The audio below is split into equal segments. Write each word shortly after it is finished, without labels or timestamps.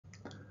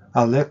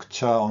A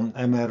lecture on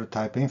ML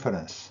Type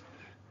Inference.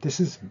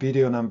 This is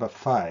video number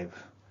 5.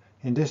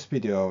 In this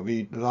video,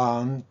 we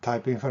learn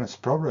type inference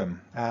problem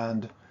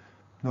and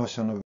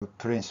notion of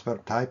principal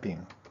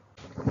typing.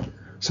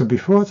 So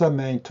before the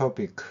main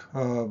topic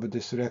of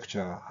this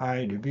lecture,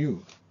 I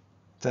review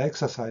the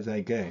exercise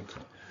I gave.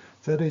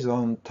 That is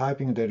on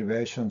typing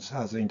derivations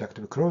as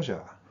inductive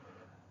closure.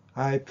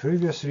 I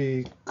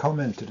previously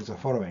commented the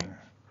following.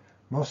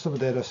 Most of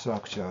data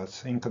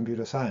structures in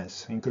computer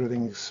science,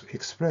 including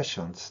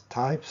expressions,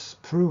 types,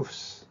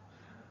 proofs,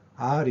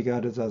 are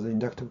regarded as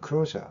inductive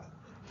closure.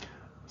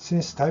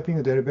 Since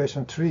typing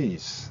derivation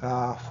trees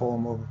are a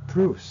form of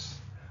proofs,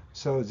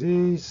 so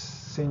these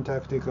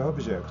syntactic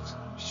objects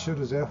should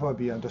therefore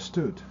be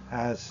understood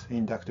as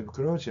inductive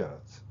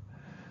closures.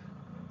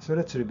 So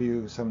let's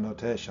review some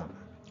notation.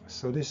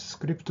 So this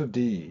script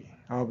D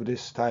of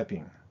this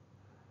typing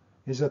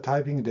is a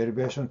typing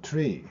derivation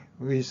tree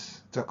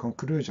with the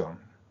conclusion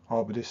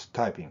of this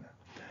typing.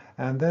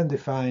 And then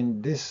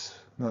define this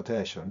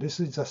notation. This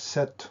is a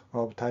set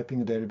of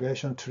typing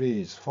derivation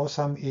trees for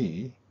some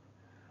E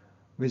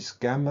with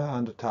gamma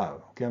and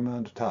tau.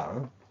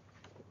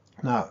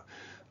 Now,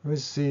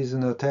 with this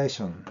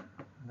notation,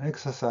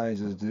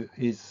 exercise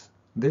is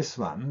this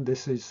one.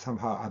 This is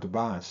somehow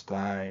advanced,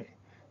 I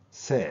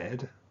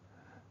said.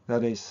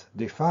 That is,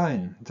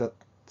 define the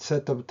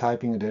set of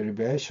typing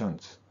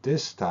derivations,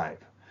 this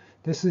type.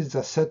 This is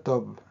the set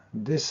of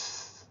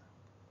this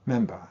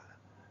member.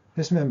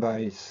 This member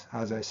is,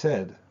 as I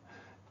said,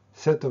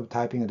 set of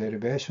typing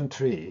derivation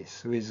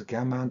trees with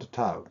gamma and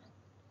tau.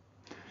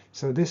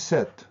 So this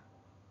set,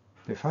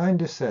 define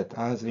this set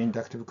as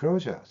inductive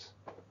closures.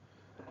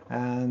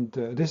 And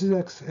this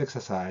is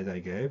exercise I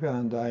gave,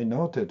 and I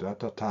noted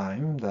at the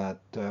time that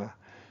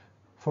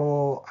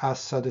for a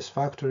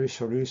satisfactory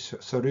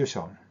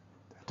solution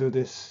to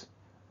this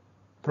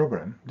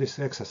problem, this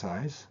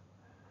exercise,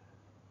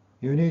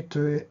 you need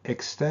to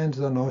extend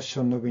the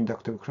notion of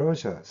inductive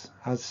closures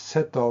as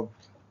set of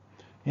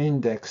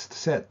indexed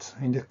sets.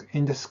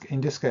 In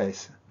this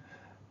case,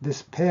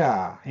 this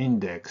pair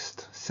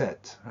indexed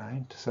set,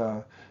 right?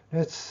 So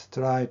let's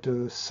try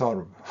to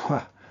solve.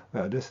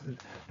 Well,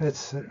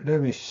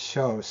 let me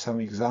show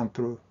some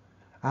example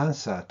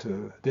answer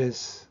to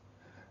this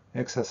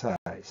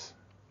exercise.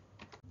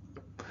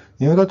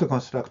 In order to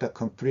construct a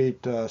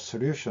complete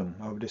solution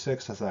of this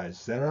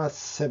exercise, there are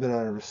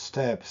several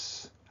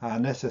steps are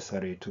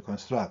necessary to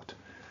construct.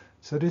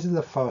 So this is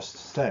the first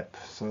step,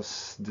 so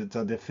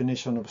the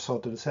definition of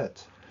sorted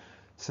set.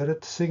 So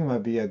let sigma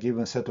be a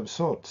given set of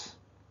sorts,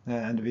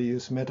 and we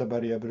use meta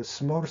variable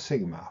small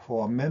sigma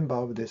for a member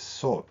of this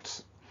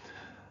sorts.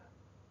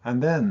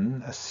 And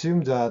then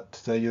assume that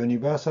the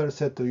universal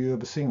set U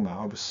of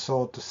sigma of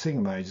sort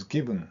sigma is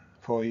given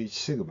for each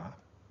sigma.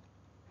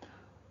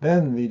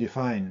 Then we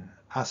define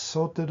a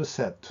sorted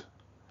set.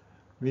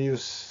 We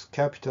use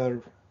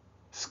capital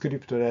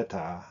script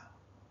letter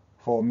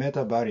for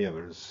meta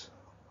variables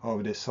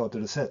of the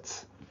sorted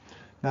sets.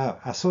 Now,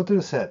 a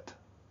sorted set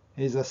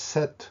is a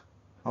set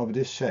of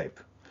this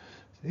shape.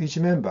 Each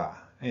member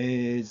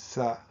is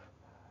a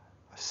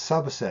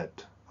subset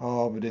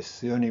of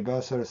this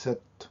universal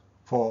set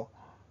for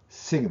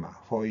sigma,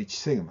 for each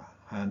sigma.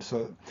 And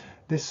so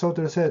this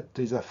sorted set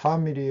is a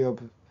family of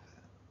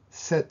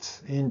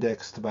sets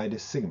indexed by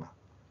this sigma,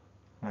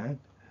 right?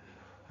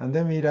 And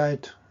then we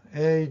write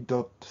a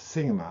dot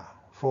sigma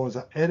for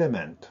the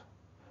element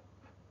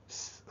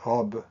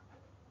of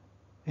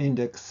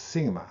index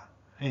sigma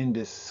in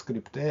this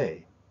script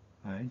A,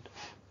 right?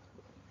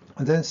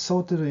 And then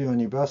sorted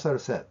universal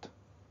set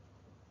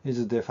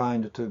is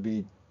defined to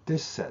be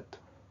this set,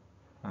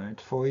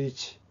 right? For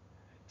each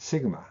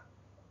sigma,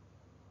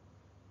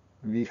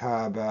 we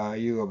have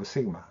U of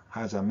sigma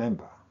as a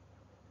member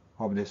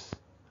of this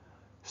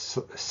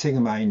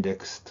sigma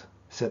indexed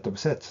set of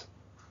sets.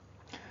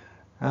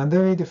 And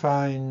then we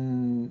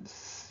define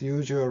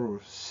usual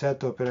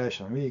set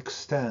operation. We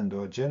extend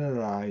or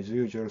generalize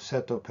usual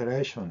set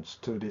operations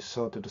to this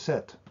sorted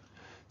set.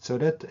 So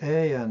let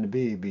A and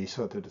B be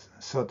sorted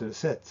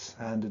sets,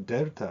 and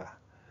delta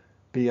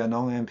be a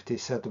non-empty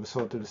set of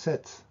sorted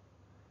sets.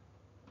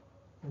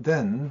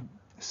 Then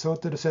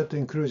sorted set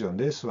inclusion,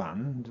 this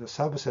one, the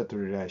subset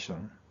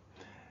relation,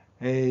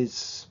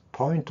 is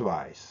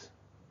pointwise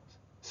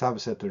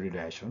subset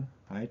relation,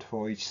 right?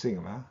 For each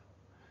sigma,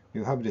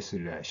 you have this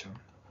relation.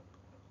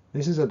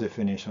 This is a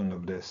definition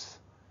of this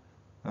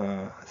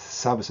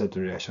subset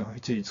relation,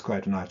 which is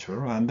quite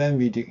natural. And then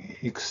we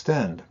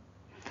extend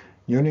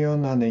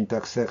union and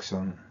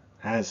intersection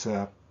as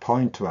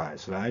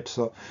pointwise, right?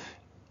 So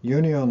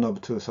union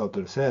of two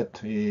sorted set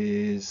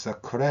is a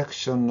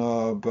collection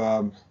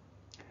of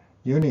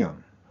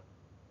union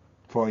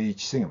for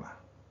each sigma,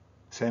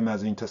 same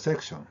as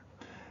intersection.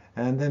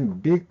 And then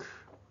big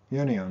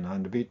union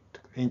and big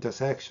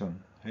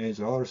intersection is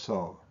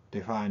also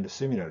defined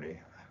similarly.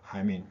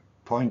 I mean,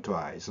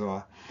 pointwise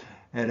or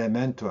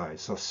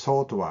elementwise or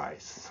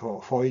sortwise. So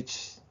for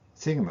each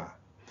sigma,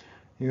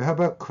 you have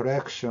a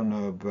collection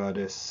of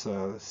this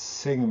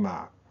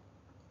sigma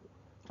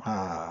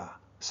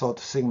sort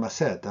sigma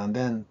set, and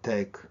then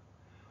take,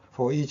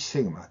 for each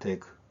sigma,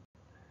 take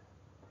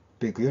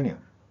big union,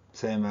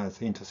 same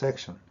as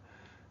intersection.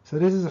 So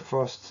this is the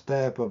first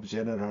step of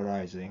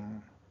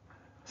generalizing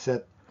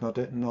set,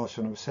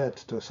 notion of set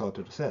to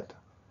sorted set.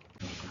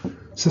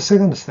 So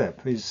second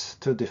step is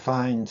to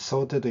define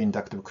sorted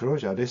inductive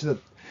closure. This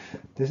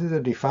is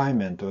a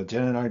refinement or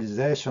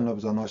generalization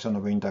of the notion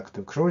of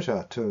inductive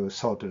closure to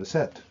sorted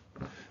set.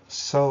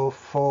 So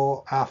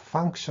for a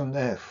function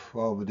f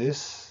of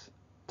this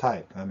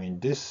type, I mean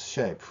this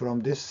shape, from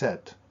this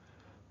set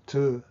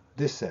to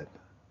this set,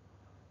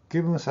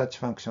 given such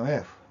function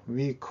f,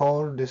 we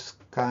call this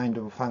kind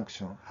of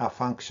function a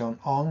function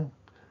on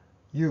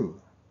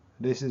U.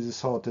 This is a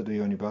sorted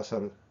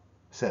universal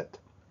set,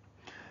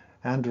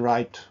 and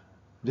write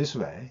this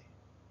way.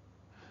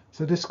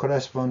 So this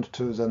corresponds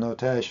to the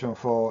notation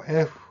for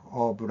f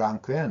of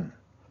rank n.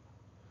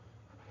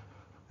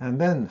 And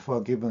then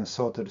for given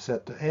sorted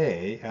set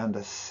A and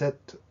a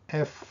set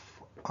f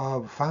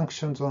of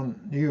functions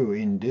on U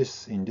in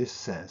this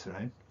sense,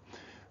 right?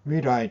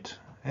 We write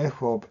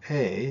f of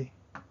A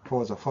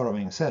for the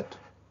following set.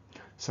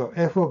 So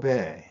f of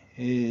A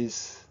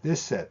is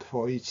this set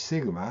for each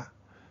sigma.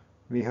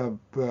 We have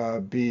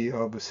b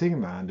of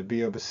sigma, and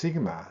b of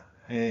sigma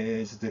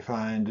is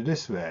defined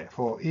this way.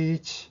 For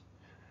each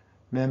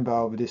member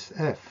of this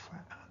f,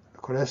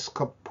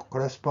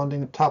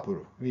 corresponding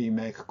tuple, we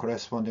make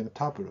corresponding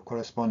tuple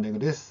corresponding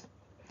this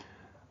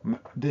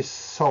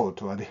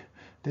sort, or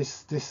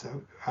this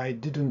I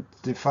didn't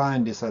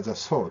define this as a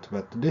sort,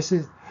 but this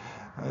is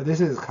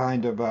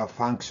kind of a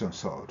function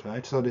sort,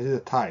 right? So this is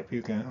a type,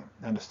 you can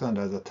understand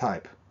as a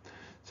type.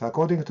 So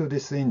according to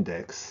this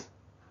index,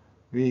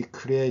 we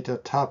create a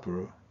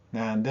tuple,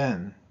 and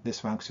then this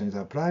function is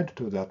applied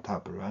to that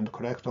tuple and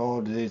collect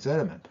all these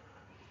elements.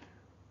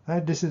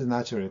 Right? This is a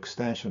natural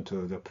extension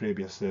to the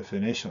previous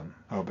definition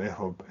of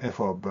f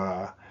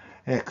of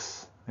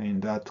x in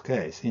that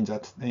case, in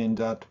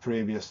that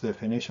previous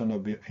definition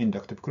of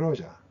inductive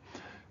closure.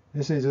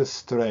 This is a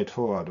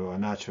straightforward or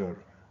natural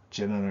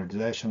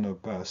generalization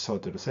of a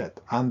sorted set.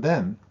 And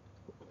then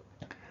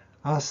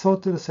a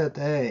sorted set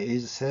A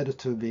is said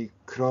to be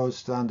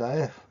closed under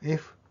f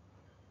if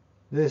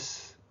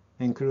this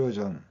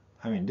inclusion,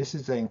 this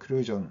is the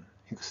inclusion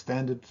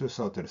extended to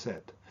sorted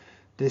set.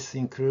 This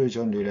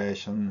inclusion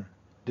relation,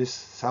 this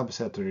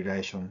subset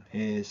relation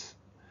is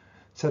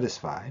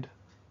satisfied.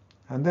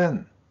 And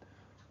then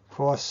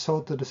for a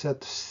sorted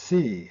set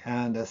C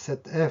and a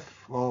set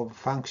F of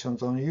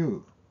functions on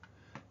U,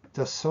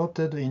 the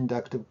sorted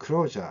inductive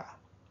closure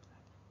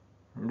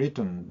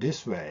written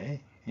this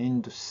way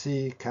into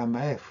C,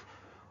 F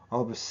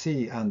of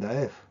C and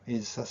F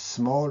is the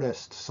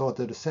smallest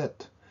sorted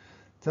set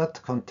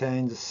that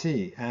contains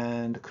C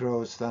and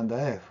closed under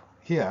F.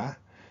 Here,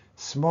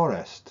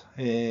 smallest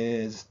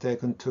is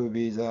taken to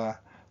be the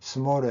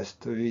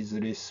smallest with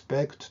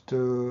respect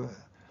to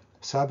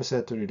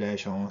subset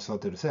relation on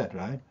sorted set,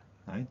 right?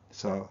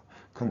 So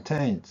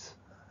contains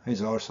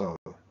is also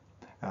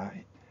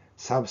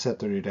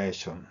subset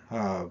relation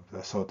of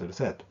the sorted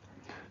set.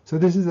 So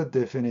this is a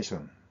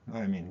definition,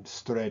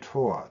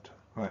 straightforward,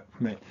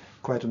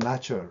 quite a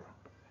natural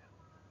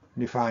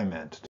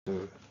refinement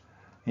to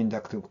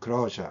inductive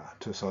closure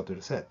to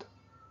sorted set.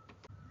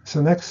 So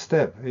next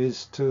step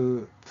is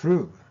to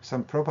prove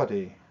some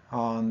property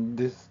on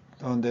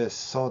this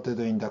sorted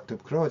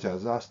inductive closure,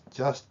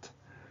 just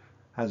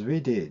as we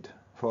did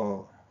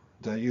for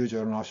the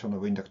usual notion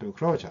of inductive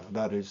closure.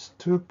 That is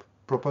two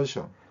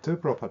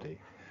property.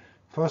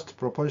 First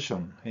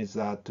proposition is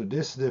that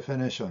this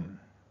definition,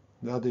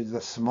 that is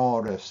the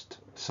smallest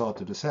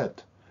sorted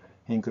set,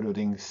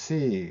 including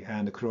C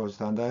and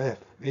closed under F,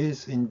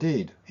 is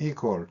indeed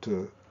equal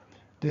to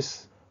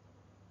this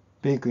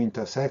big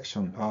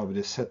intersection of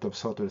the set of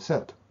sorted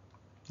set,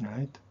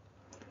 right?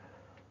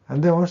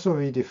 And then also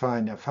we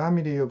define a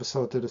family of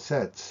sorted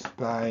sets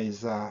by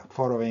the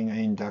following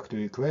inductive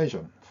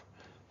equation.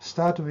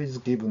 Start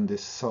with given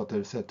this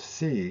sorted set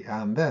C,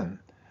 and then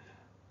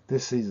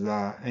this is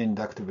the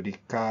inductive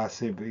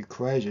recursive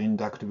equation,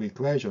 inductive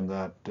equation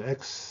that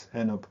x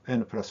n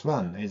plus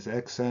 1 is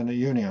xn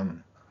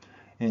union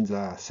in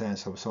the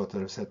sense of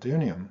sorted set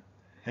union,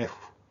 f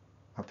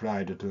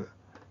applied to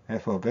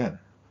f of n,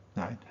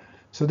 right?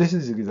 So this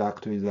is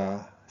exactly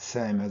the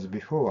same as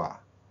before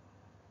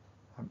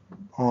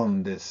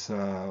on this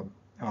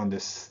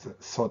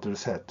sorted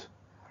set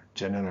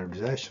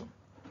generalization.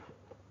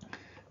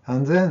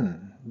 And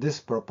then this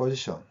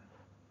proposition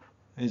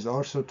is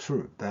also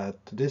true, that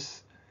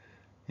this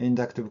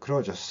inductive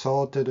closure,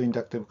 sorted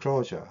inductive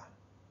closure,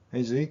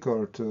 is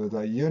equal to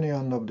the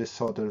union of this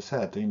sorted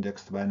set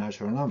indexed by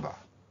natural number,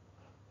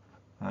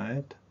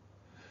 right?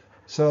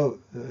 So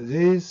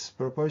these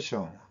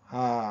propositions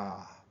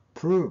are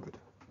proved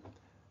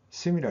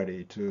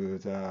similarly to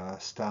the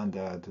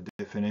standard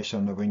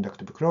definition of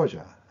inductive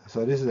closure.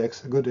 So this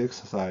is a good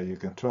exercise you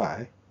can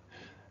try.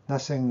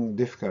 Nothing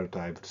difficult,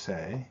 I would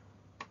say.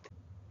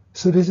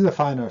 So this is the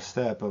final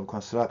step of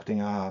constructing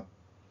a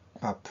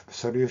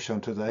solution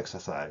to the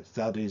exercise.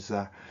 That is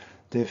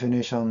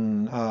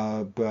definition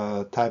of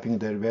typing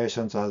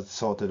derivations as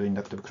sorted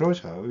inductive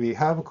closure. We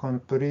have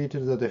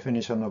completed the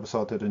definition of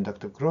sorted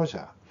inductive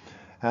closure,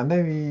 and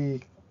then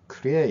we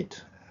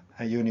create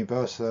a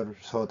universal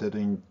sorted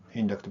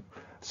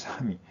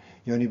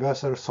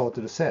universal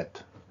sorted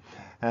set,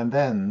 and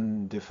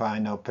then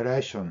define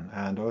operation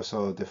and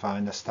also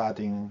define a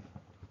starting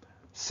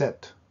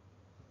set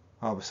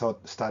of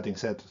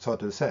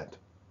sorted set,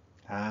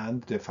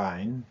 and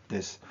define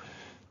this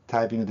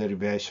typing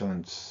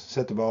derivations,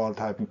 set of all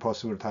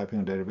possible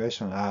typing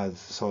derivation as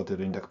sorted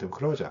inductive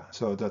closure.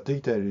 So the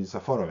detail is the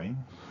following.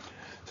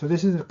 So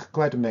this is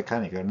quite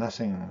mechanical,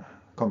 nothing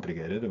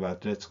complicated,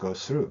 but let's go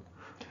through.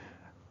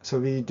 So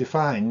we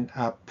define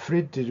a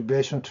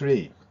pre-derivation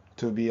tree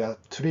to be a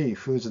tree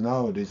whose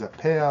node is a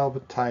pair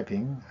of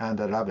typing and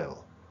a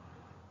label.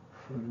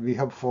 We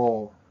have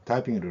 4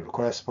 typing rules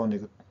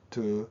corresponding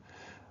to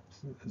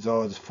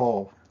those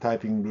 4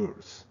 typing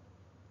rules.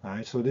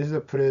 Right? So this is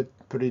a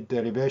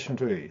pre-derivation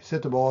tree,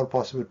 set of all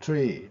possible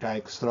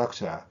tree-like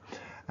structure,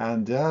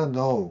 and there are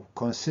no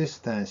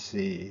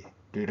consistency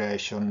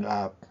relation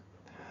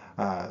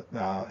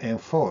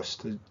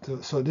enforced.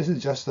 So this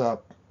is just a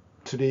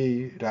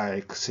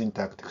tree-like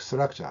syntactic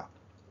structure.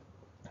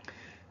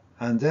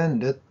 And then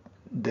let's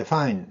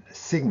define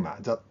sigma,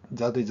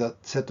 that is a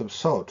set of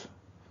sort,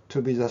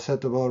 to be the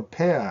set of all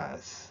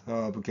pairs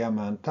of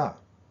gamma and tau.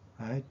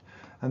 Right?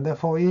 And then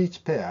for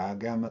each pair,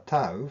 gamma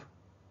tau,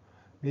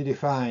 we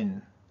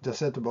define the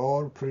set of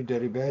all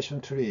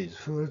pre-derivation trees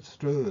whose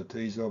root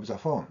is of the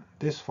form,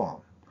 this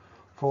form,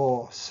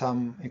 for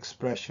some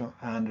expression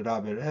and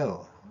label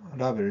L.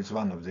 Label is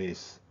one of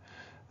these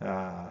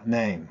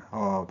name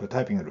of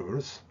typing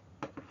rules.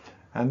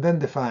 And then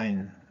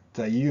define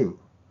the U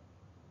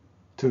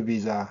to be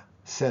the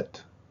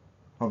set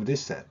of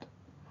this set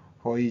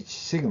for each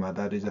sigma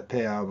that is a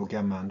pair of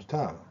gamma and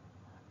tau,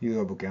 U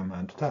of gamma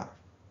and tau.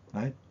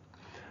 Right?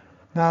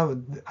 Now,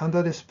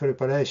 under this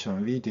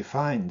preparation, we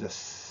define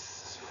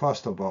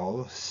first of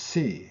all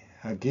C,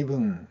 a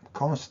given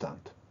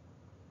constant,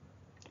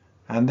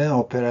 and then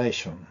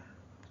operation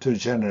to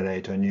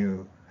generate a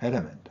new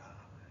element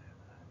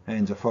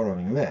in the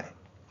following way.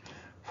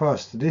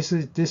 First,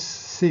 this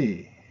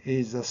C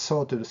is a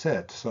sorted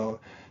set, so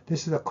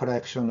this is a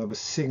collection of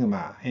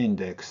sigma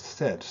indexed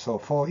set. So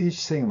for each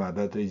sigma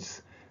that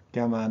is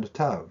gamma and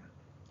tau,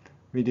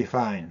 we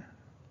define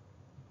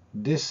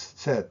this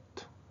set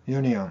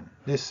union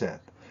this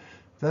set.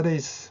 That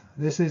is,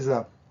 this is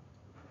a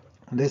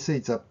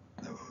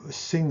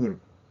single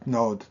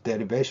node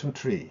derivation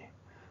tree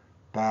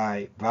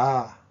by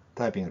var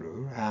typing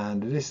rule,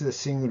 and this is a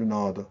single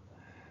node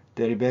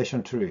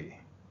derivation tree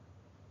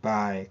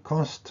by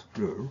const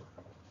rule.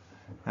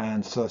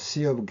 And so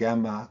C of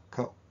gamma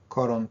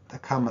colon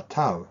gamma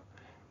tau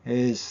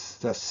is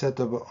the set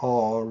of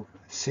all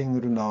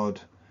single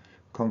node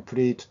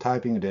complete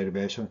typing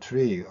derivation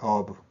tree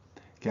of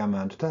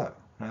gamma and tau.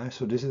 Right?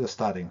 So this is the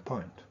starting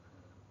point.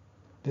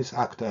 This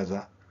acts as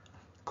a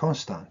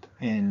constant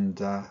in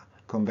the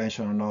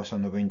conventional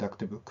notion of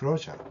inductive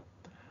closure.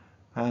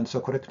 And so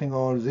collecting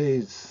all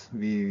these,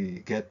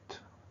 we get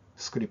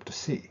script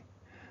C.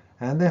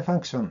 And then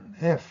function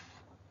f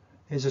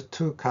is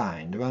 2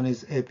 kinds. One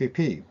is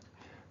APP,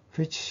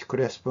 which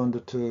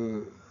corresponds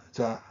to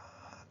the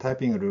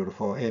typing rule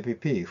for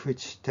APP,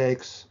 which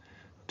takes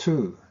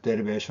 2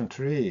 derivation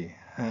tree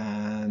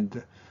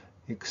and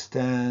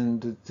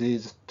extend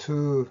these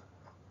 2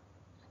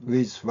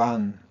 with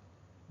 1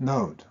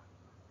 node.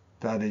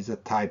 That is the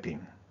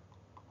typing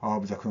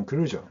of the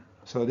conclusion.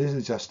 So this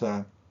is just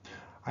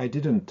I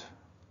didn't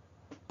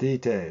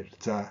detail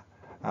the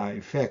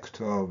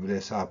effect of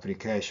this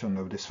application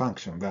of this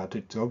function, but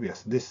it's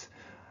obvious. This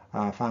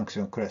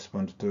function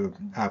corresponds to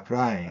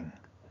applying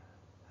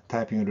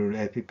typing rule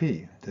APP.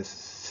 This is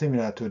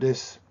similar to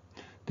this.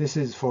 This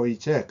is for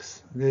each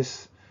x.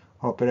 This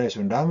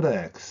operation lambda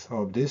x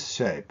of this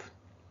shape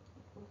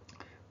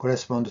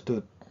corresponds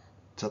to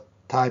the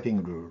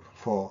typing rule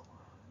for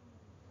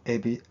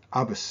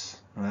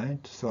abs, right?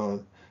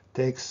 So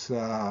takes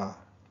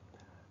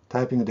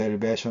typing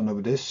derivation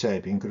of this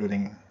shape,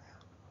 including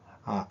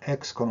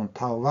x colon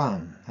tau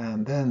 1,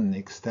 and then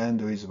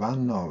extend with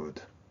 1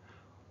 node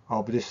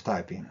of this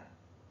typing,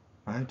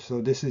 right?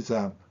 So this is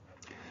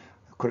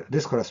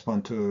this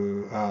corresponds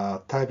to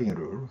typing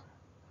rule.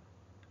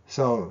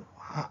 So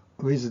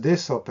with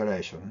this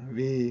operation,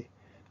 we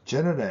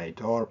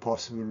generate all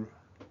possible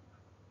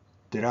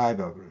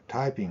derivable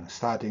typing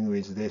starting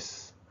with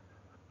this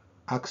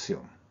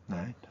axiom,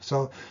 right?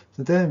 So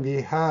then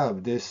we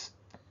have this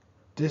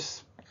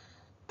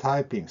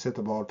typing, set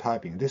of all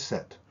typing, this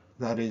set,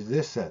 that is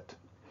this set,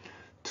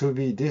 to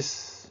be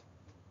this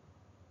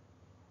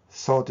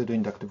sorted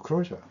inductive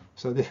closure.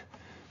 So this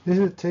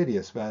is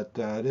tedious, but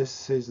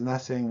this is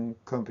nothing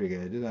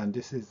complicated, and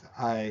this is,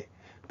 I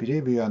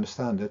believe you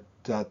understand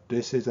that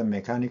this is a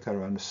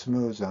mechanical and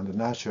smooth and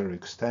natural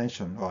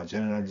extension or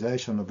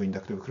generalization of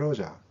inductive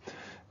closure.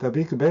 The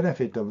big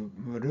benefit of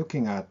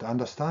looking at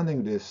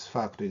understanding this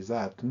fact is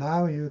that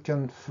now you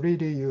can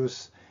freely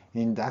use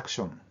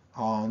induction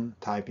on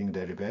typing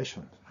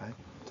derivation, right?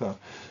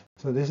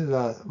 So this is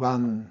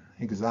one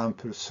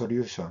example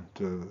solution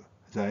to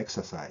the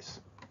exercise.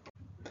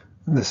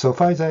 So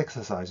far the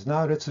exercise.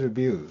 Now let's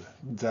review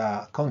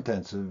the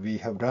contents we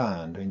have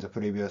learned in the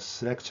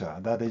previous lecture.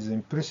 That is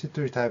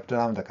implicitly typed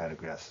lambda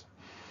calculus.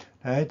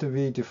 Right?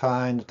 We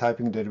defined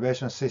typing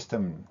derivation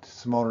system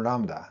small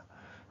lambda.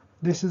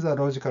 This is a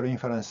logical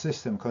inference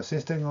system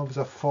consisting of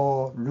the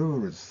four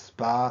rules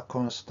bar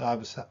const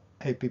abs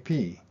app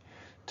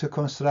to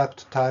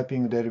construct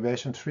typing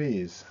derivation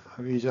trees.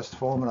 We just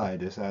formalize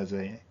this as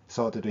a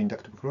sorted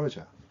inductive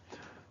closure.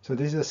 So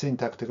this is a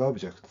syntactic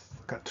object,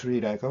 a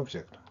tree-like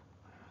object.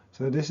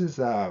 So this is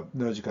a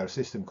logical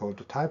system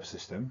called type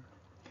system.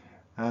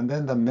 And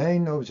then the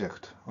main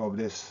object of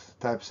this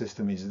type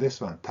system is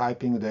this one,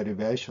 typing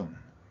derivation.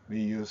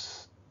 We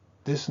use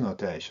this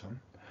notation.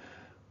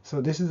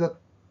 So this is a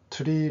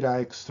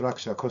tree-like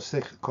structure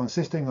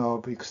consisting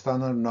of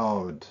external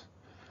nodes,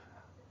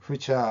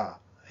 which are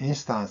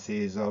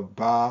instances of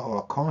bar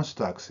or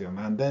const axiom,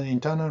 and then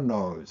internal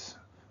nodes,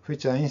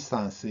 which are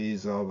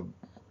instances of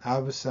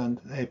abs and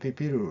app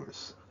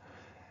rules.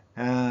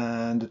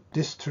 And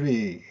this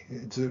tree,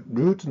 the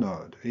root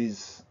node,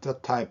 is the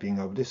typing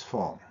of this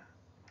form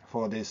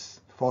for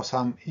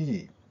some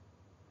e.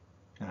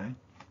 Right?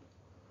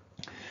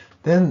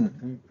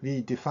 Then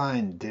we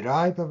define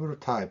derivable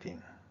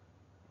typing,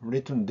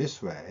 written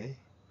this way,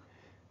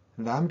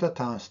 lambda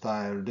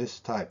turnstile this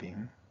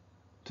typing,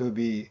 to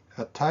be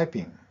a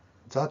typing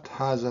that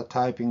has a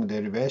typing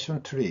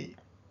derivation tree.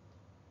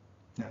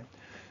 Right?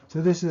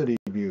 So this is a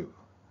review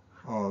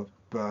of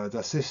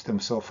the system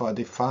so far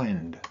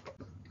defined.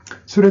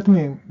 So let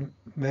me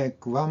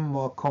make one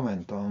more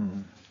comment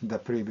on the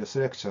previous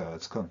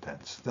lecture's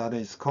contents. That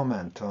is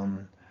comment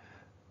on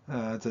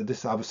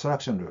this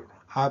abstraction rule,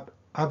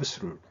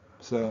 abs rule.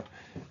 So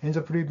in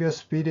the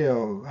previous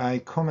video, I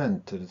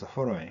commented the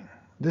following.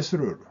 This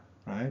rule,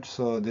 right?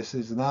 So this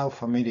is now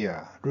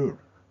familiar rule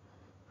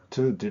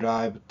to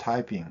derive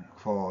typing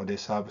for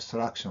this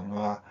abstraction,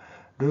 or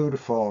rule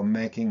for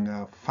making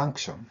a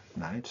function,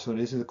 right? So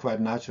this is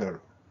quite natural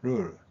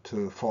rule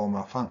to form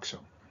a function.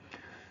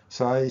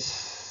 So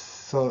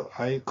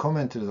I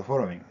commented the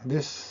following.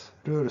 This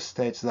rule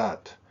states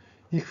that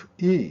if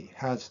E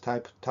has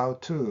type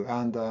tau2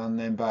 and an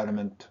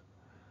environment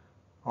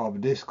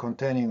of this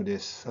containing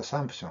this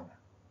assumption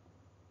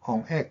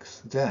on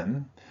X,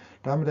 then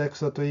lambda x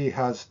dot E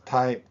has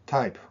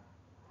type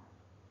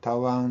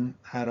tau1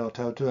 arrow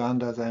tau2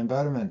 under the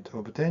environment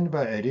obtained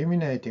by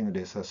eliminating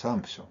this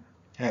assumption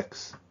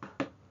X.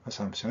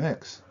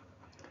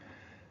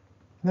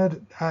 Now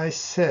I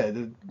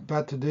said,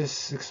 but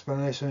this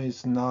explanation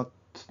is not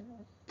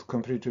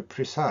completely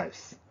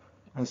precise.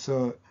 And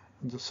so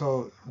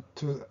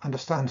to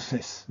understand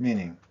this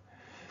meaning,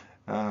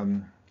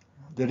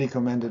 the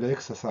recommended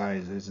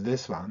exercise is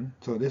this one.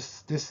 So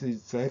this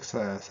is the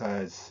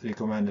exercise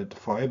recommended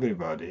for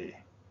everybody.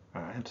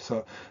 Right?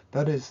 So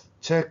that is,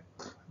 check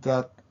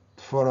that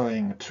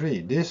following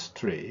tree, this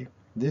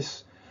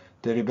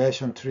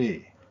derivation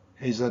tree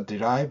is a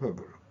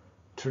derivable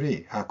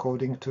tree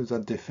according to the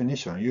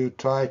definition. You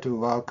try to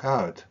work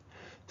out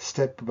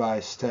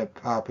step-by-step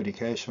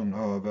application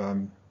of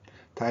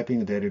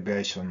typing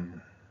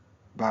derivation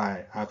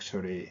by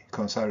actually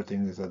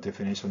consulting the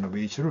definition of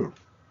each rule,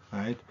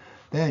 right?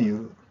 Then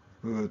you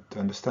would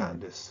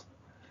understand this.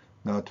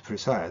 Not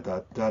precise.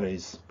 That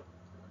is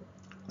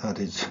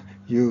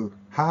you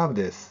have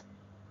this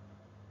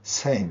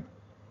same,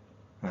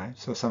 right?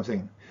 So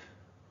something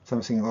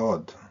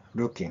odd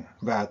looking,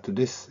 but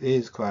this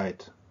is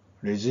quite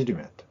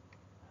legitimate.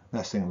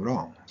 Nothing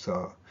wrong.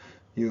 So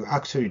you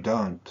actually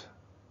don't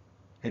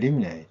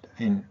eliminate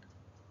in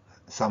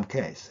some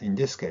case. In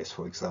this case,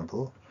 for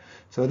example.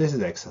 So this is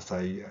the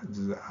exercise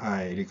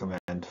I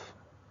recommend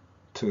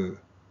to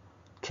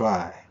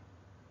try.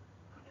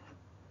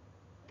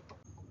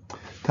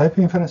 Type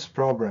inference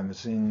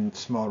problems in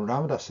small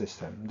lambda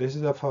system. This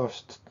is the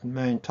first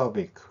main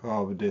topic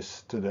of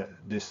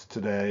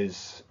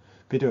today's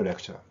video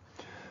lecture.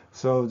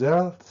 So there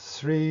are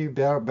three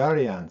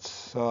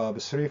variants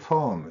of three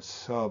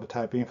forms of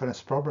type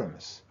inference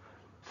problems.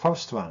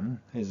 First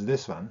one is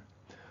this one.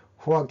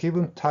 For a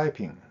given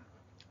typing,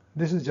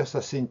 this is just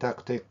a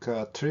syntactic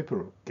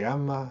triple,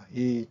 gamma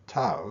e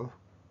tau,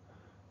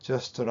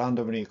 just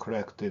randomly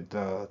collected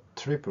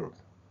triple.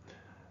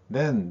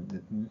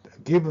 Then,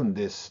 given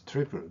this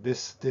triple,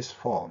 this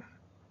form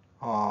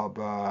of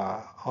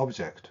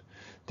object,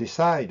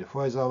 decide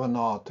whether or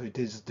not it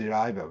is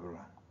derivable.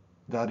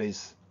 That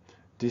is,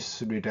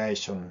 this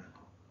relation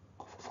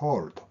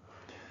fold.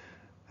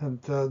 And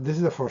this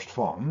is the first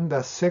form.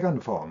 The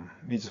second form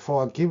is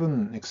for a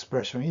given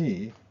expression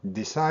E,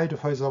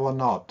 decide whether or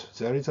not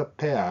there is a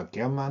pair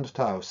gamma and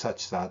tau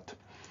such that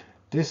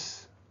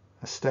this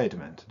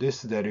statement,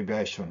 this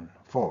derivation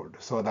fold,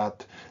 so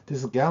that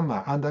this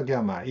gamma under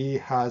gamma E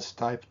has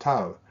type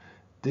tau,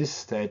 this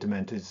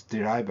statement is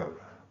derivable.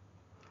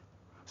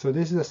 So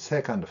this is the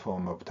second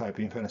form of type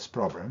inference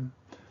problem.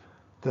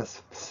 The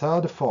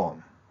third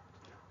form,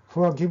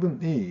 for a given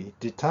E,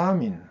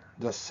 determine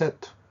the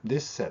set,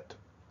 this set,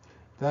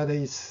 that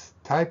is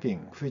typing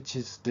which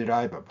is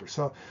derivable.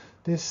 So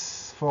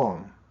this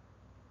form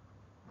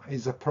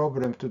is a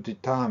problem to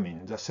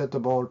determine the set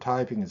of all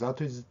typing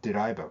that is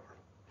derivable.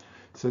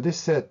 So this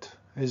set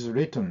is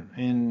written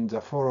in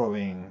the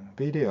following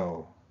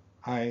video.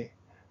 I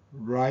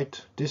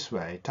write this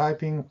way,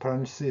 typing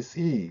parenthesis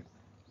E.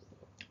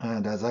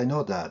 And as I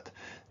know that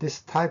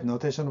this type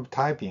notation of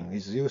typing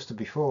is used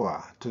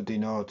before to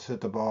denote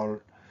set of all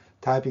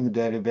typing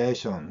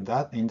derivation,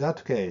 that in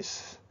that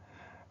case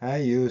I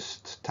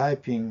used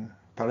typing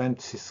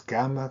parenthesis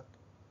gamma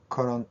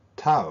colon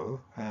tau,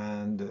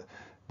 and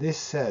this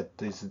set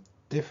is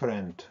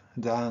different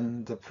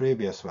than the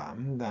previous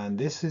one, and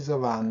this is the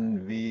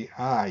one we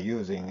are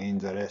using in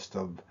the rest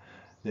of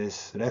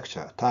this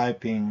lecture,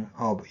 typing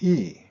of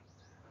E.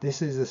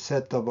 This is a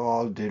set of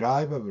all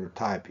derivable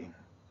typing,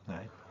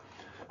 right?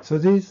 So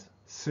these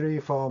three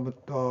forms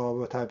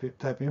of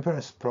type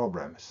inference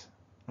problems,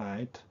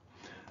 right?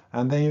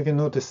 And then you can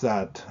notice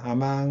that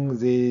among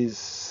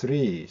these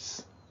three,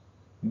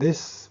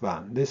 this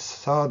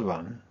third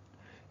one,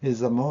 is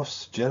the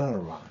most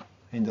general one,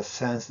 in the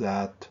sense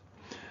that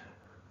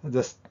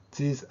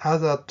these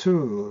other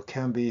two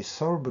can be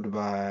solved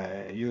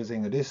by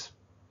using this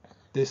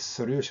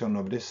solution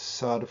of this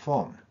third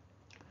form.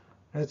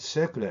 Let's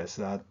check this.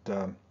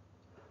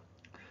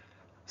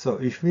 So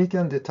if we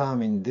can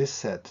determine this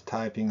set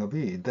typing of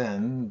E,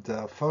 then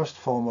the first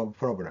form of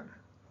problem,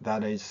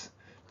 that is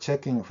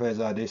checking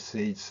whether this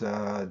is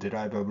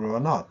derivable or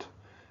not,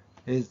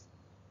 is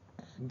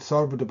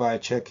solved by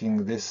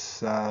checking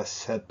this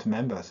set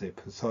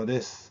membership. So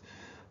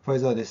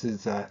whether this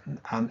is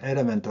an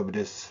element of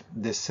this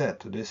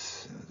set,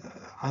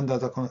 under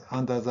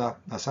the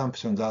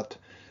assumption that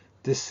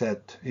this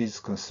set is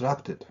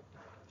constructed.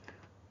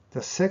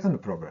 The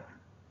second problem,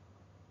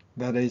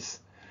 that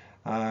is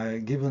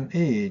given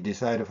E,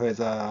 decide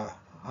whether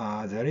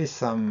there is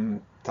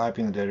some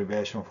typing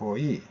derivation for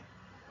E,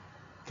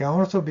 can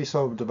also be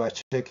solved by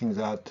checking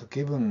that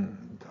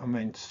given,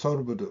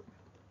 solved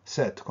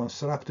set,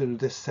 constructed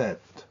this set,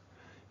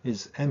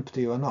 is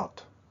empty or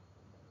not.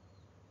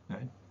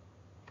 Right?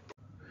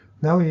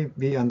 Now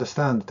we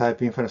understand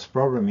type inference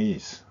problem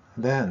is,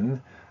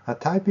 then a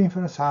type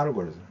inference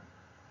algorithm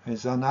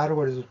is an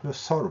algorithm to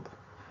solve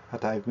a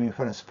type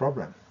inference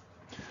problem.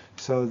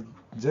 So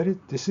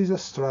this is a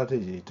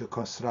strategy to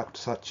construct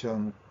such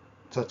a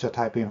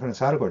type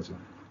inference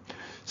algorithm.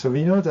 So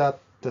we know that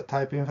the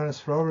type inference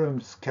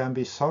problems can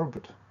be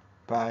solved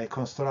by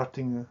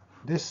constructing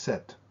this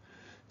set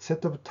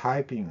of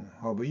typing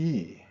of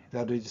E,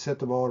 that is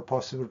set of all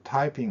possible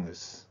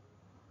typings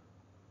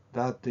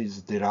that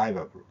is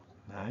derivable,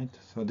 right?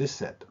 So this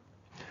set.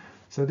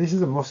 So this is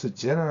the most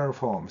general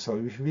form. So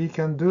if we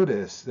can do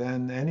this,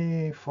 then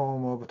any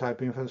form of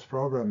type inference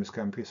problems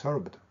can be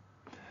solved.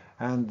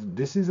 And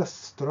this is a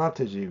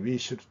strategy we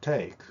should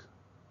take.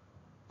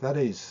 That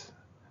is,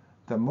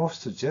 the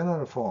most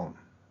general form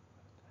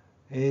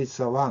is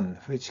the one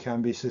which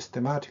can be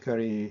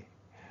systematically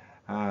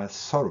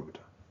solved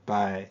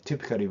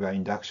typically by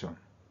induction.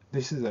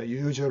 This is a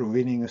usual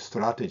winning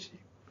strategy.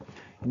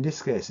 In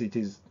this case, it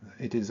is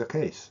the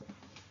case.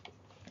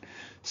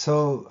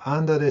 So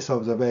under this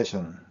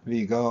observation,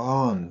 we go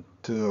on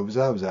to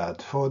observe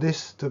that for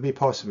this to be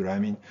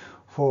possible,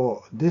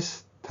 for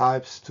this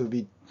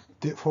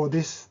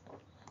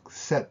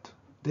set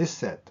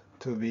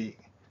to be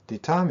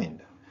determined,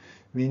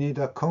 we need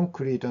a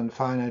concrete and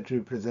finite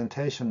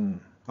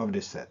representation of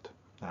this set,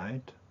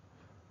 right?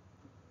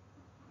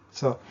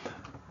 So,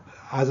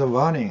 as a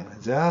warning,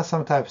 there are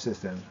some type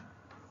systems.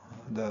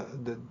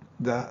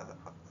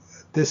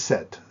 This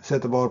set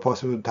of all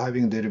possible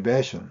typing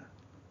derivation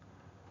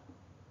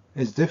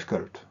is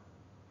difficult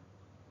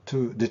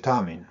to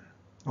determine,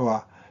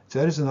 or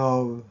there is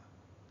no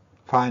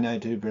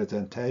finite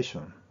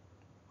representation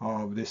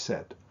of this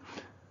set.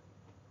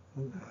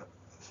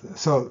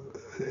 So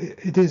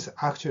it is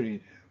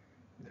actually,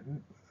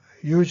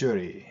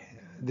 usually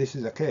this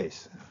is the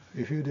case.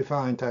 If you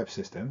define type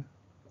system,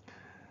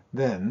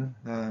 then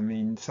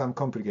some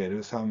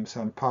complicated, some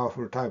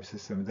powerful type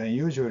system, then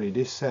usually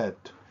this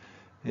set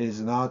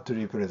is not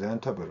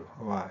representable,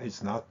 or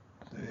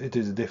it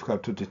is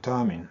difficult to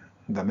determine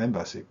the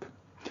membership.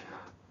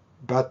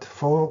 But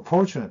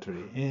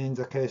fortunately, in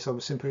the case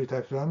of simply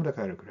typed lambda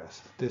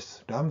calculus,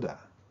 this lambda,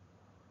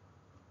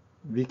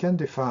 we can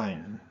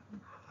define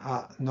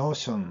a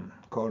notion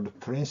called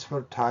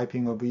principal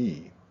typing of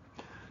E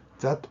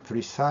that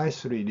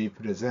precisely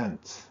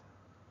represents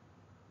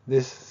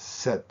this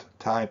set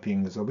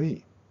typings of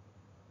E,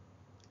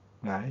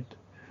 right?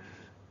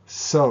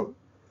 So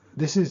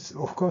this is,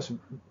 of course,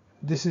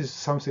 this is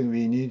something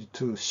we need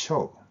to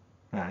show,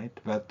 right?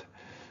 But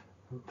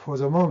for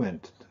the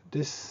moment,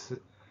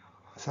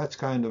 such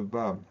kind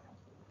of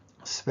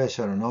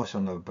special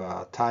notion of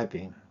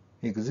typing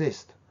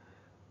exists.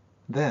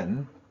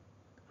 Then,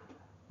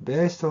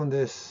 based on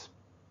this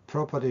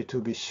property to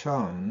be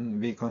shown,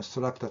 we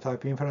construct a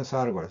type inference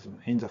algorithm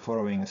in the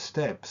following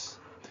steps.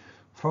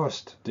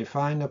 First,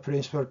 define a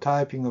principal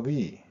typing of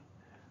E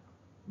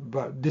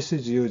but this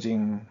is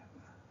using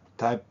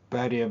type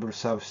variable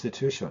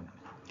substitution.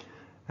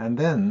 And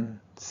then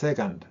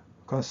second,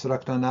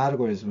 construct an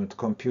algorithm to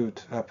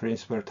compute a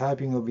principal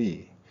typing of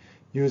E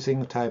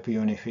using type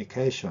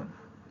unification.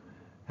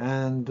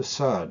 And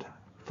third,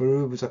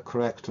 prove the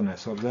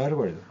correctness of the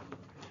algorithm.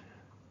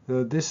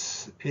 So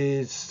this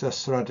is the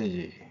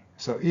strategy.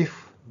 So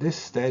if this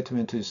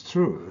statement is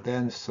true,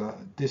 then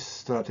this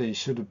strategy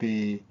should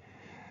be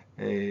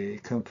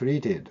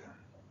completed,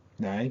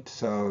 right?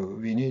 So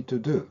we need to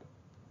do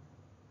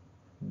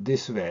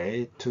this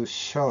way to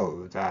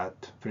show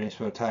that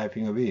principal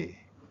typing of E,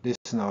 this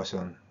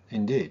notion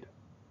indeed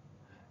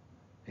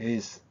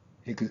is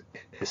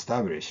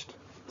established.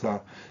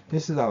 So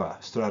this is our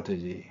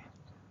strategy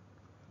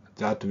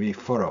that we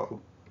follow.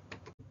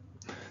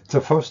 The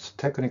first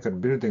technical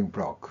building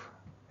block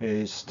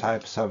is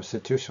type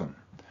substitution.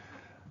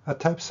 A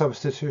type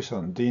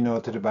substitution,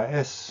 denoted by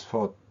S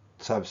for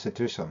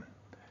substitution,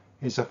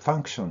 is a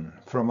function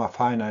from a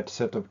finite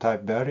set of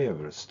type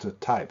variables to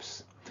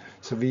types.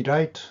 So we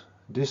write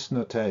this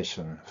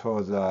notation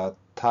for the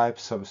type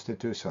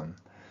substitution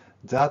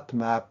that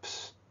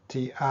maps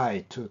ti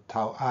to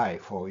tau I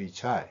for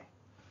each I.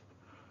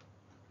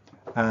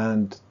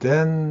 And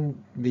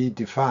then we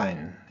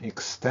define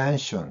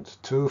extensions,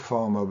 two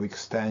forms of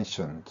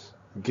extensions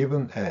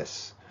given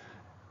S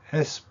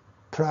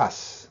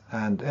plus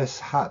and S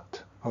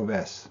hat of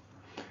S.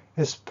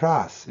 S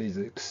plus is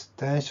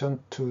extension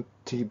to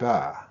T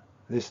bar,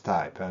 this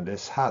type, and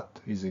S hat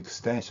is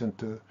extension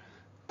to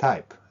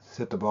type,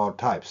 set of all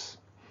types,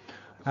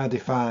 are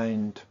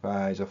defined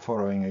by the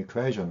following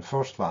equation.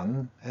 First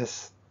one,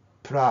 S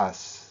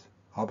plus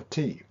of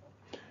T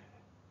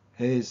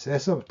is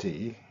S of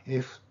T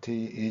if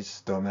T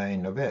is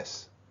domain of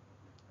S.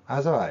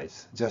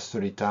 Otherwise, just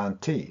return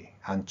T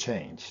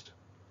unchanged.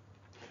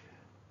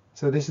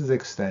 So this is the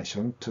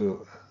extension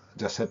to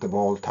the set of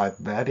all type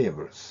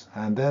variables.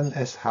 And then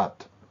S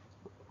hat.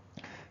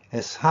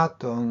 S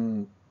hat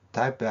on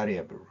type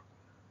variable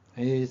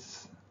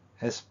is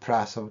S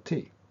plus of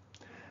T.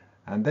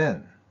 And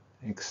then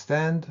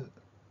extend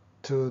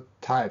to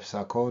types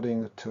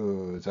according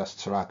to the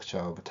structure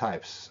of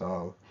types.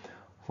 So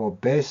for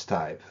base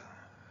type,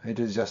 it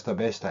is just a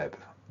base type.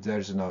 There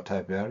is no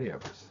type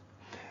variables.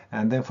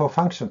 And then for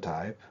function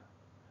type,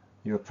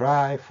 you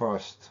apply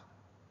first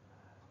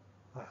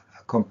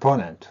a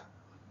component,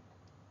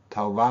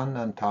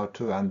 tau1 and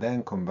tau2, and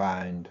then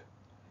combined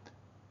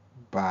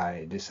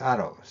by this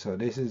arrow. So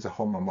this is a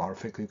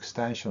homomorphic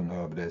extension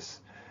of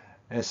this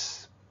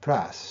S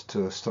plus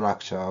to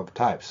structure of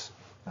types,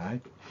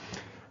 right?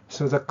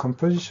 So the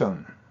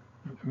composition,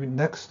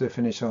 next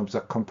definition of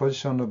the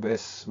composition of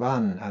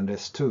S1 and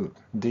S2,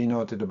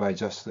 denoted by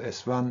just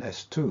S1,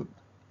 S2.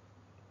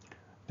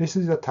 This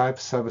is a type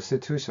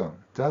substitution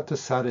that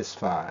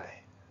satisfies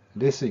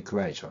this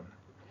equation.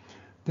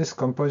 This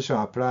composition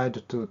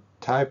applied to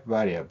type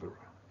variable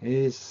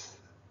is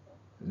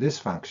this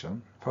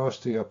function.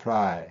 First you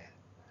apply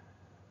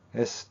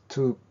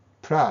S2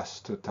 plus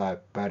to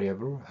type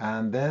variable,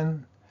 and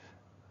then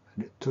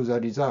to the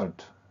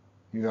result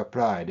you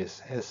apply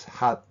this S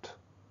hat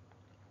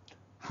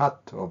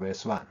of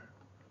S1.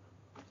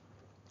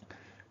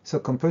 So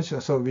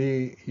composition. So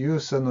we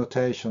use a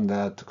notation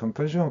that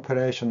composition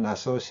operation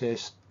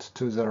associates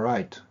to the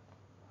right,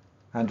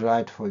 and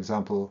right, for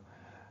example.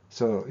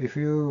 So if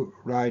you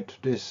write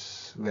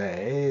this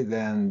way,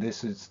 then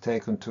this is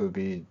taken to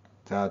be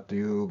that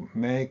you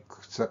make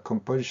the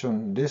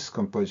composition, this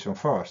composition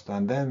first,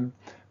 and then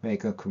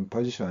make a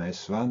composition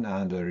S1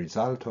 and the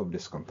result of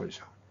this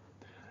composition.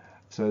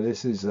 So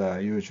this is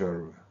a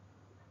usual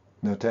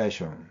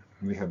notation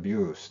we have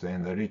used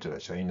in the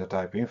literature, in the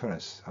type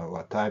inference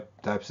or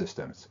type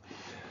systems.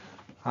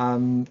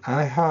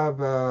 I have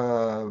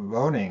a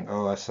warning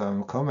or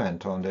some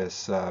comment on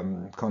this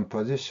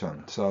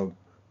composition. So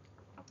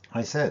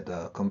I said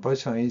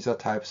composition is a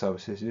type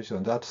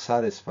substitution that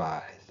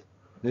satisfies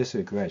this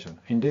equation.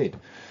 Indeed,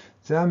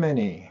 there are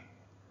many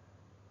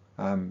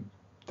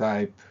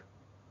type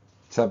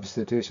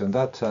substitutions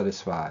that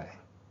satisfy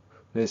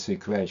this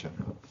equation,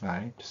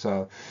 right?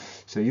 So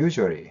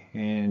usually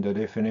in the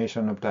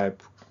definition of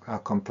type, a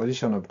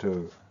composition of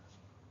two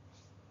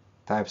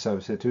type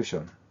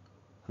substitution,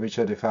 which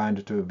are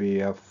defined to be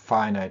a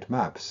finite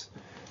maps,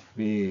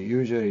 we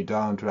usually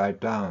don't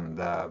write down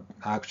the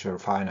actual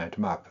finite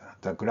map,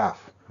 the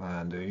graph,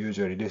 and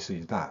usually this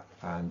is enough.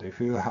 And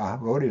if you are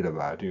worried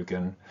about it, you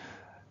can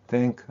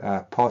think a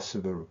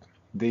possible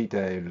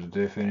detailed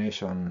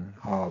definition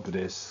of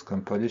this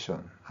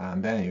composition,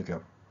 and then you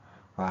can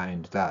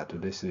find that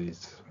this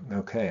is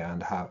okay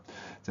and have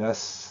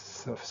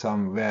just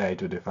some way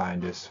to define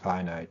this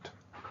finite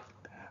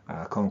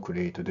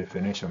concrete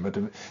definition. But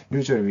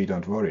usually we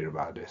don't worry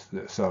about this.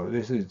 So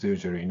this is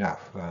usually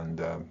enough.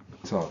 And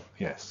so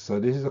yes, so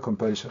this is a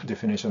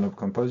definition of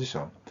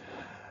composition.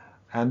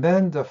 And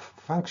then the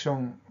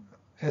function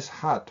S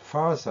hat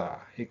further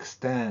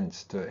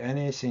extends to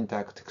any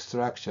syntactic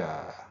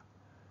structure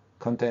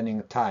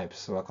containing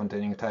types or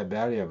containing type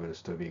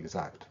variables, to be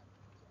exact.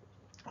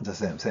 The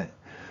same thing.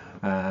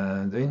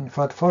 And in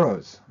what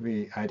follows,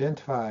 we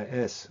identify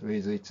S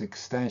with its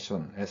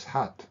extension S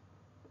hat,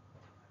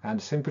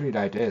 and simply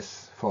write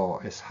S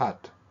for S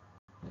hat.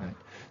 Right?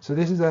 So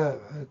this is a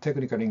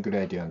technical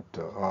ingredient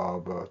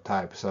of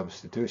type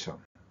substitution.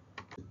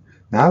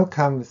 Now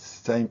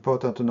comes the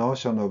important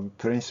notion of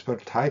principal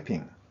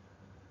typing.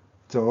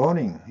 The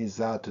warning is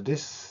that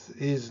this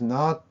is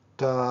not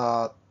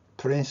the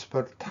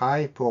principal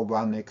type of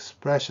an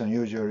expression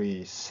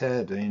usually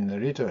said in the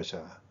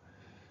literature.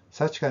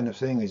 Such kind of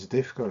thing is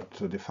difficult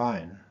to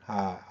define,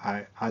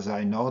 as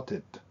I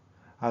noted,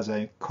 as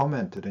I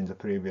commented in the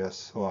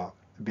previous or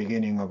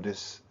beginning of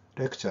this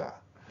lecture.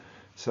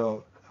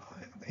 So,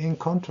 in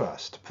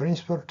contrast,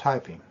 principal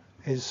typing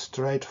is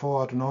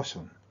straightforward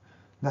notion,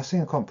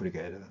 nothing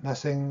complicated,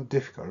 nothing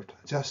difficult,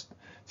 just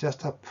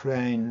a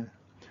plain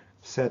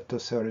set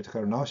of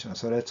theoretical notions.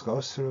 So let's go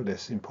through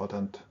this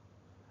important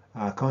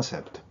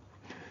concept.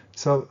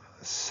 So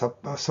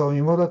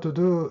in order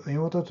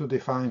to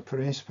define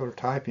principal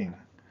typing,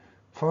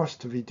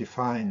 first we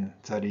define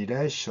the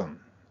relation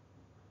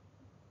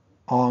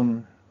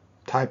on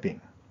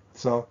typing.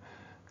 So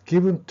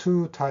given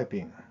two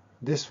typing,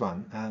 this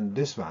one and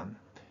this one,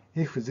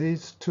 if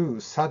these two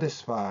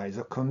satisfy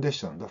the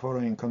condition, the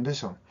following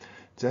condition,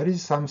 there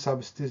is some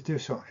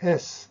substitution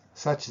S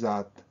such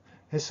that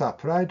S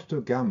applied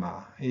to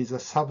gamma is a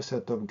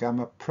subset of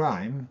gamma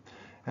prime,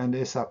 and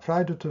S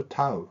applied to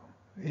tau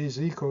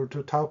is equal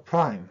to tau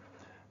prime.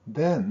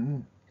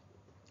 Then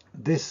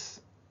this,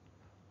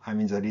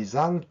 the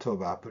result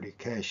of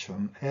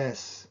application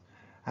S,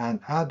 and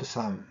add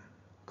some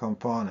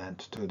component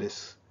to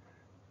this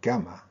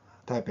gamma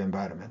type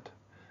environment.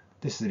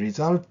 This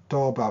result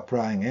of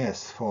applying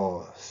S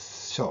for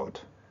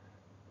short,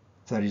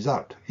 the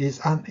result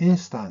is an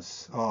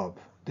instance of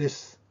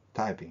this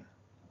typing.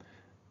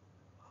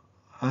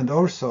 And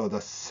also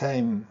the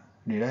same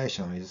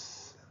relation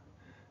is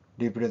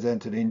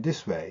represented in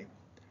this way.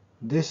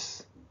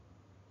 This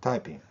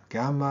typing,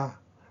 gamma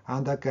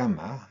under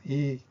gamma,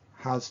 E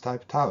has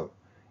type tau,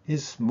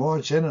 is more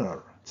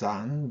general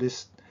than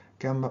this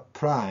gamma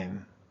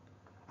prime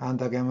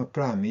under gamma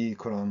prime,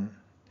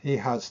 E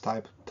has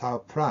type tau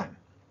prime.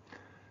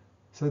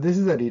 So this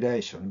is a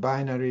relation,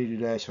 binary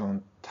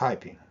relation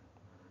typing.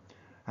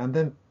 And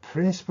then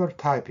principal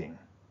typing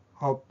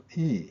of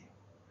E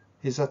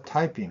is a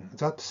typing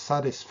that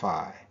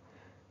satisfies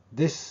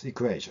this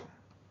equation.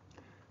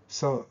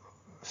 So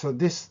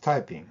this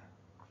typing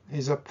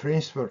is a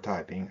principal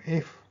typing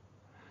if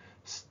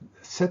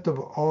set of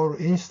all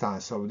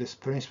instances of this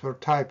principal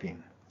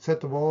typing,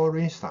 set of all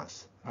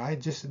instances,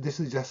 right? This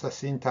is just a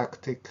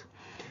syntactic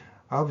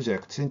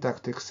object,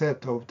 syntactic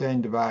set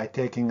obtained by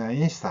taking an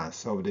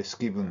instance of this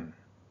given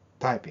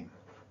typing,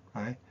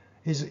 right?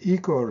 Is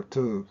equal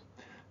to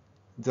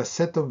the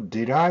set of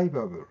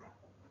derivable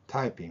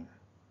typing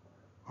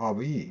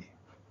of E,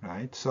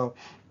 right? So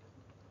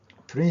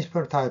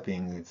principal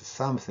typing is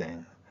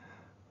something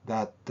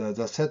that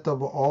the set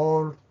of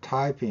all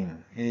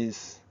typing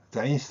is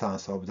the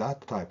instance of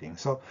that typing.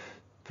 So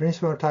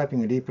principal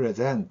typing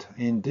represent,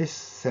 in this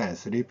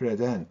sense,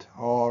 represent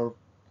all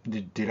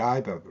the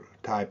derivable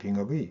typing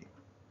of E.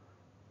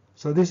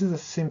 So this is a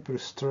simple,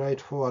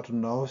 straightforward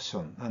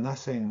notion, and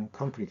nothing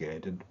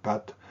complicated,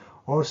 but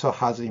also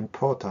has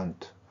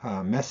important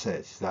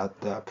message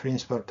that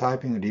principal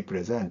typing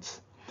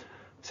represents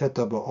set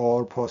of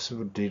all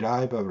possible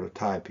derivable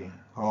typing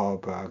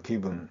of a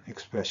given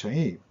expression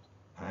E,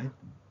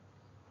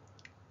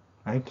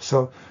 right?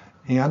 So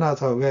in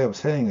another way of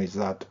saying is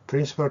that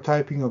principal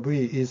typing of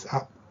E is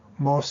a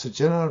most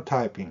general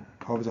typing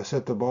of the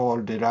set of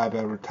all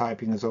derivable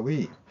typings of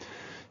E.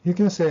 You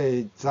can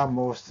say the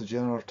most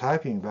general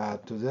typing,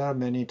 but there are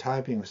many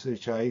typings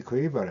which are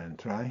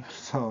equivalent, right?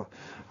 So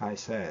I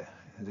say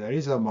there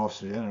is a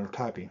most general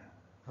typing.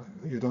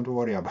 You don't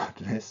worry about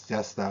this,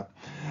 just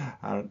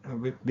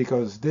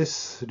because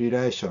this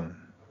relation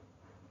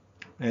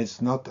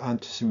is not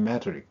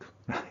antisymmetric,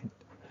 right?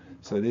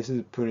 So this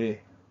is pretty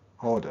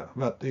order,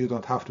 but you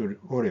don't have to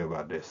worry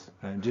about this.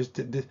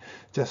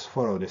 Just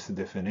follow this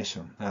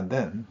definition, and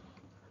then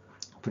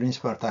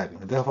principal typing.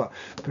 Therefore,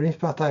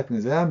 principal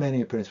typing, there are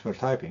many principal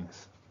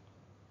typings,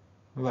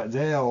 but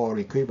they are all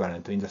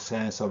equivalent in the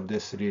sense of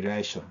this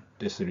relation,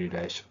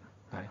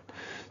 right?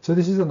 So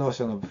this is the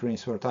notion of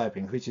principal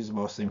typing, which is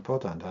most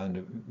important,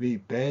 and we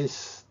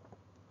base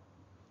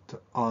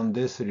on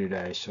this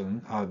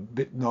relation,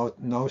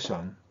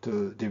 notion,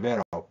 to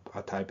develop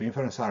a type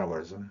inference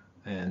algorithm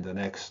in the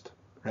next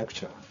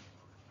lecture.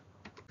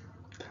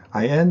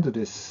 I end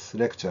this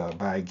lecture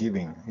by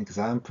giving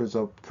examples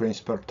of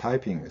principal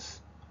typings.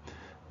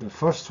 The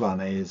first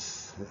one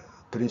is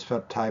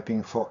principal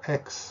typing for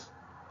X,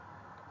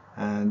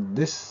 and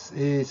this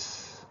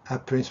is a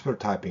principal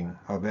typing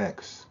of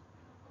X.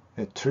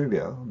 It's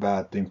trivial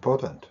but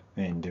important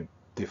in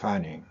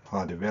defining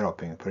or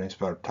developing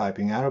principal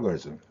typing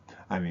algorithm.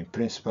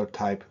 Principal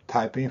type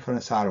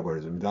inference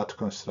algorithm that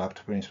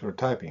construct principal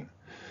typing,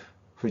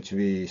 which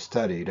we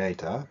study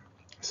later.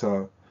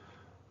 So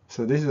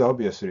this is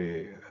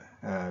obviously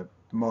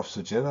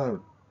most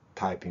general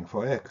typing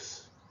for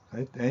x.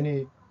 Right?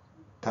 Any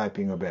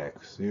typing of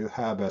x, you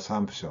have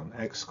assumption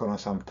x colon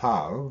some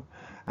tau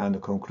and the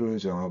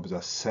conclusion of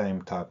the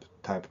same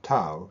type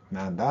tau,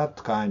 and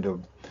that kind of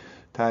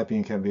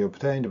typing can be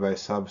obtained by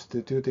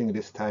substituting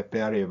this type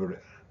variable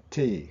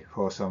t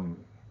for some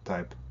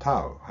type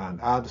tau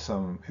and add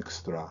some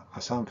extra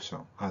assumption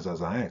other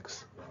than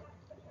x.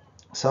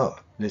 So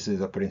this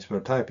is a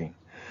principal typing,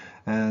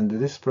 and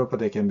this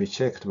property can be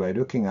checked by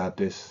looking at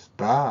this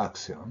bar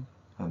axiom,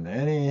 and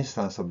any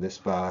instance of this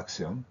bar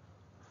axiom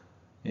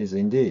is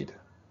indeed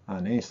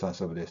an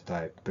instance of this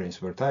type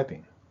principal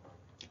typing.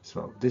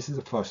 So this is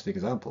the first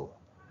example.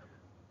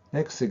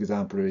 Next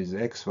example is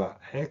x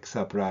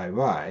apply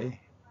y,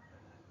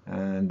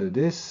 and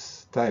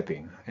this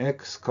typing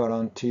x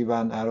colon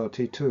t1 arrow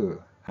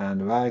t2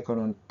 and y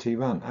colon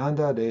t1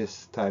 under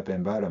this type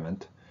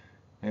environment,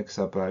 x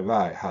apply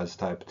y has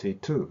type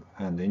t2,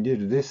 and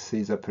indeed this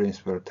is a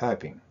principal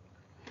typing.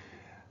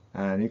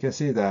 And you can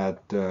see that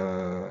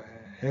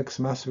x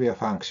must be a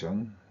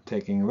function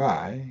taking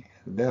y.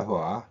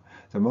 Therefore,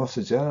 the most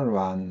general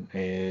one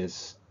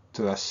is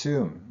to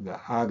assume the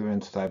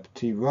argument type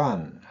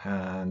t1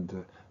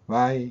 and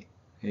y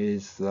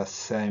is the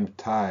same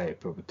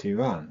type of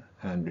t1,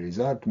 and the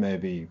result may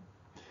be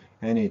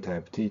any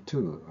type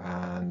t2,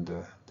 and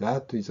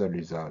that is a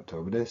result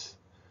of this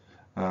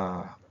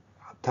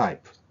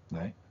type,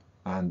 right?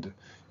 And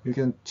you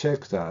can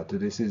check that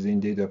this is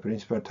indeed a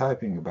principal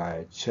typing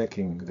by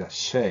checking the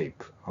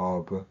shape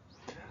of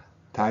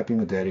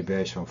typing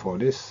derivation for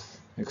this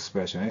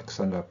expression x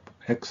and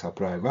x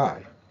apply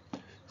y.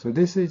 So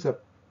this is a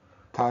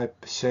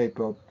type shape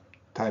of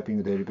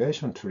typing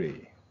derivation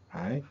tree,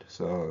 right?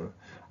 So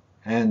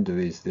end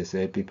with this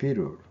APP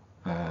rule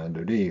and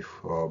leaf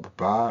of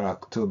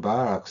two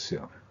bar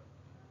axiom,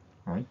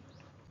 right?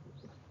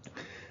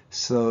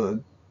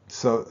 So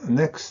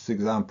next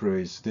example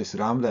is this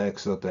lambda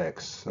x dot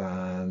x,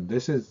 and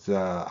this is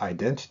the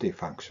identity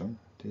function.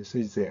 This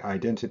is the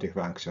identity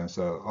function.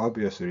 So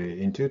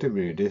obviously,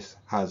 intuitively, this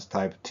has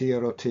type t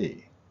arrow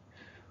t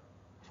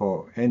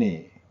for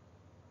any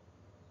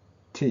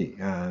t,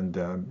 and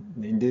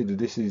indeed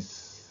this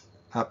is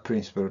a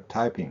principal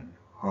typing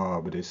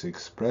of this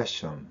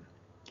expression.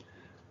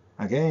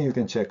 Again, you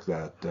can check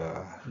that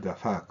the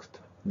fact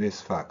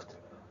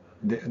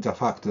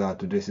that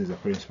this is a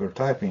principal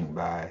typing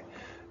by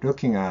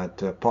looking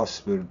at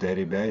possible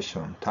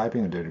derivation,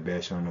 typing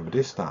derivation of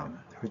this term,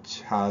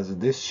 which has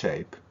this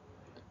shape,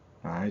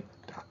 right?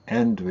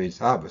 End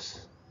with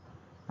abs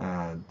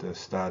and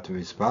start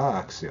with bar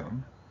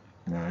axiom,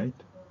 right?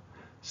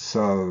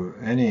 So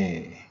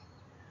any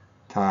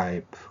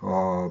type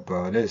of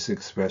this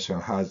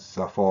expression has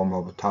the form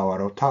of tau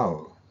arrow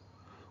tau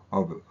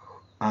of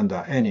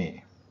under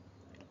any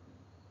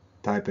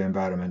type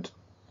environment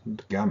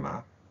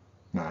gamma,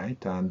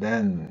 right? And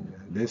then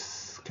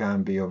this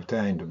can be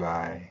obtained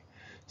by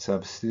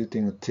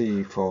substituting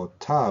t for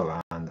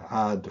tau and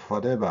add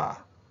whatever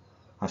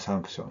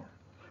assumption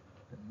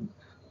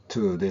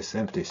to this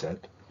empty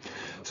set.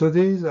 So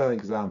these are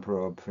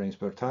examples of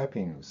principal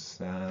typings,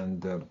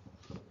 and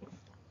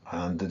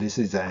this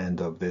is the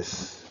end of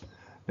this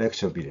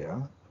lecture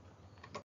video.